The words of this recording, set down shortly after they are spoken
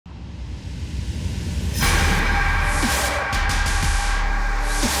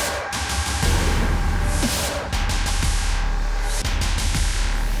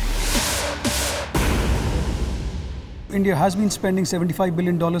India has been spending $75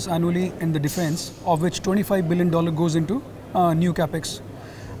 billion annually in the defense, of which $25 billion goes into new capex.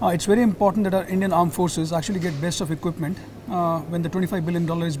 It's very important that our Indian armed forces actually get best of equipment when the $25 billion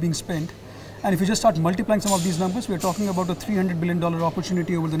is being spent. And if you just start multiplying some of these numbers, we're talking about a $300 billion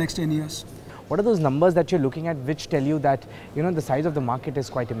opportunity over the next 10 years. What are those numbers that you're looking at which tell you that, the size of the market is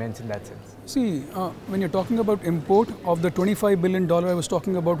quite immense in that sense? See, when you're talking about import of the $25 billion I was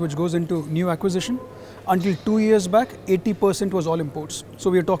talking about, which goes into new acquisition, until 2 years back, 80% was all imports. So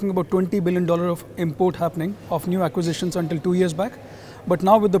we're talking about $20 billion of import happening of new acquisitions until 2 years back. But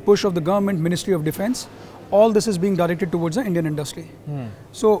now with the push of the government, Ministry of Defence, all this is being directed towards the Indian industry.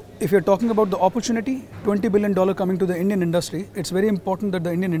 So if you're talking about the opportunity, $20 billion coming to the Indian industry, it's very important that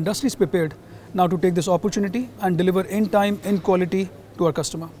the Indian industry is prepared now to take this opportunity and deliver in time, in quality to our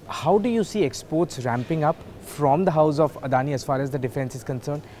customer. How do you see exports ramping up from the house of Adani as far as the defense is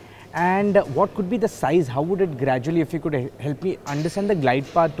concerned? And what could be the size? How would it gradually, if you could help me understand the glide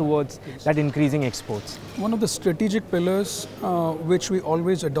path towards that increasing exports? One of the strategic pillars which we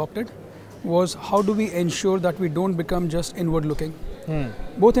always adopted was how do we ensure that we don't become just inward looking.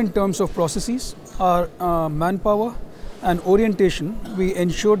 Both in terms of processes, our manpower and orientation, we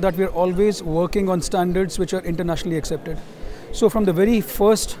ensure that we are always working on standards which are internationally accepted. So from the very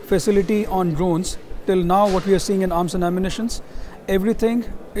first facility on drones till now what we are seeing in arms and ammunitions, everything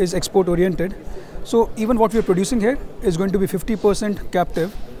is export oriented. So even what we are producing here is going to be 50%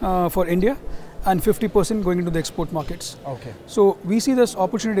 captive for India and 50% going into the export markets. Okay. So we see this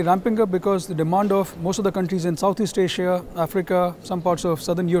opportunity ramping up because the demand of most of the countries in Southeast Asia, Africa, some parts of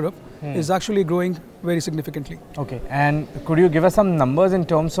Southern Europe is actually growing very significantly. Okay. And could you give us some numbers in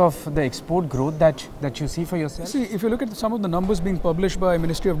terms of the export growth that you see for yourself? See, if you look at some of the numbers being published by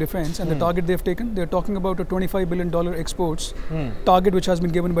Ministry of Defence and the target they've taken, they're talking about a $25 billion exports target which has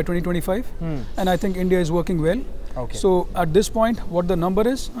been given by 2025. And I think India is working well. Okay. So at this point, what the number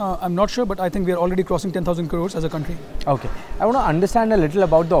is, I'm not sure, but I think we are already crossing 10,000 crores as a country. Okay. I want to understand a little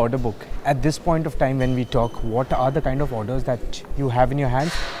about the order book. At this point of time when we talk, what are the kind of orders that you have in your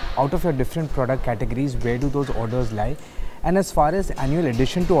hands? Out of your different product categories, where do those orders lie? And as far as annual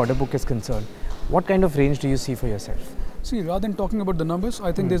addition to order book is concerned, what kind of range do you see for yourself? See, rather than talking about the numbers,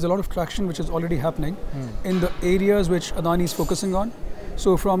 I think there's a lot of traction which is already happening in the areas which Adani is focusing on.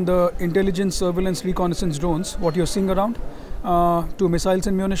 So from the intelligence, surveillance, reconnaissance drones, what you're seeing around, to missiles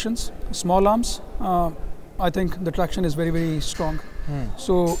and munitions, small arms, I think the traction is very, very strong.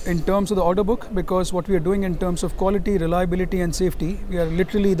 So in terms of the order book, because what we are doing in terms of quality, reliability and safety, we are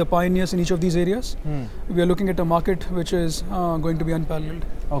literally the pioneers in each of these areas. We are looking at a market which is going to be unparalleled.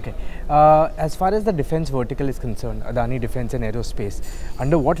 Okay. As far as the defense vertical is concerned, Adani Defence and Aerospace,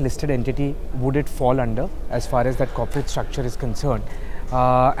 under what listed entity would it fall under as far as that corporate structure is concerned?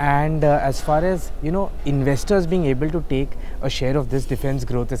 And as far as investors being able to take a share of this defense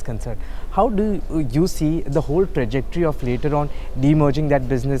growth is concerned, how do you see the whole trajectory of later on demerging that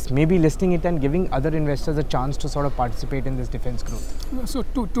business, maybe listing it and giving other investors a chance to sort of participate in this defense growth? So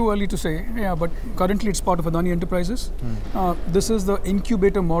too early to say, yeah, but currently it's part of Adani Enterprises. This is the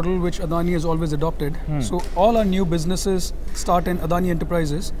incubator model which Adani has always adopted. So all our new businesses start in Adani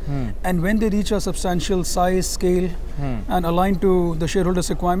Enterprises, and when they reach a substantial size, scale and align to the shareholders'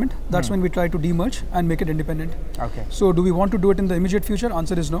 requirement, that's when we try to demerge and make it independent. Okay. So do we want to do it in the immediate future?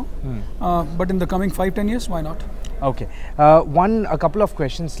 Answer is no. But in the coming 5-10 years, why not? Okay. A couple of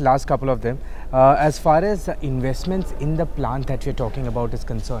questions, last couple of them. As far as investments in the plant that we're talking about is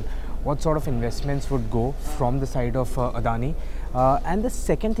concerned, what sort of investments would go from the side of Adani? And the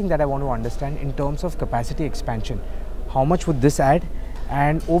second thing that I want to understand in terms of capacity expansion, how much would this add?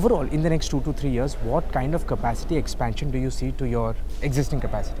 And overall, in the next 2 to 3 years, what kind of capacity expansion do you see to your existing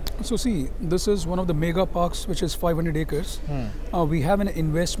capacity? So see, this is one of the mega parks which is 500 acres. We have an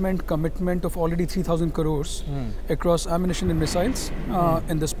investment commitment of already 3,000 crores across ammunition and missiles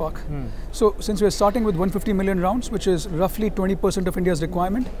in this park. So since we are starting with 150 million rounds, which is roughly 20% of India's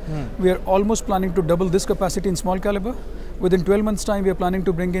requirement, we are almost planning to double this capacity in small caliber. Within 12 months time, we are planning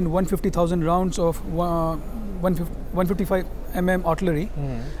to bring in 150,000 rounds of 155 mm artillery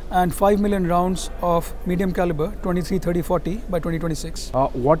and 5 million rounds of medium caliber 23, 30, 40 by 2026.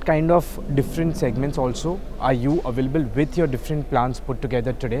 What kind of different segments also are you available with your different plants put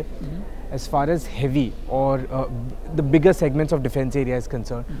together today? As far as heavy or the bigger segments of defense area is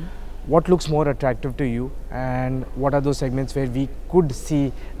concerned, what looks more attractive to you, and what are those segments where we could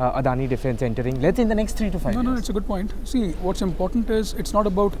see Adani Defence entering, let's say in the next 3 to 5 years? No, it's a good point. See, what's important is it's not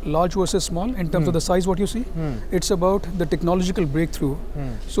about large versus small in terms of the size what you see. It's about the technological breakthrough.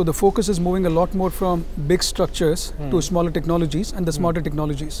 So the focus is moving a lot more from big structures to smaller technologies and the smarter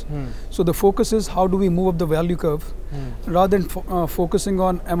technologies. So the focus is how do we move up the value curve rather than focusing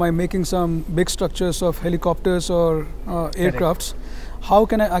on am I making some big structures of helicopters or aircrafts. How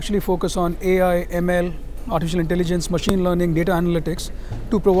can I actually focus on AI, ML, artificial intelligence, machine learning, data analytics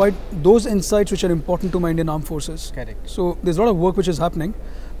to provide those insights which are important to my Indian Armed Forces. Correct. So there's a lot of work which is happening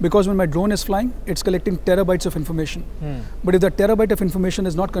because when my drone is flying, it's collecting terabytes of information. But if that terabyte of information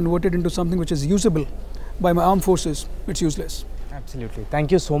is not converted into something which is usable by my armed forces, it's useless. Absolutely.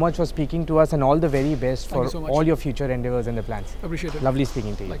 Thank you so much for speaking to us, and all the very best for all your future endeavors and the plans. Appreciate it. Lovely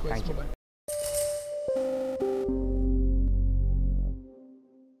speaking to you. Likewise. Thank you. Bye-bye.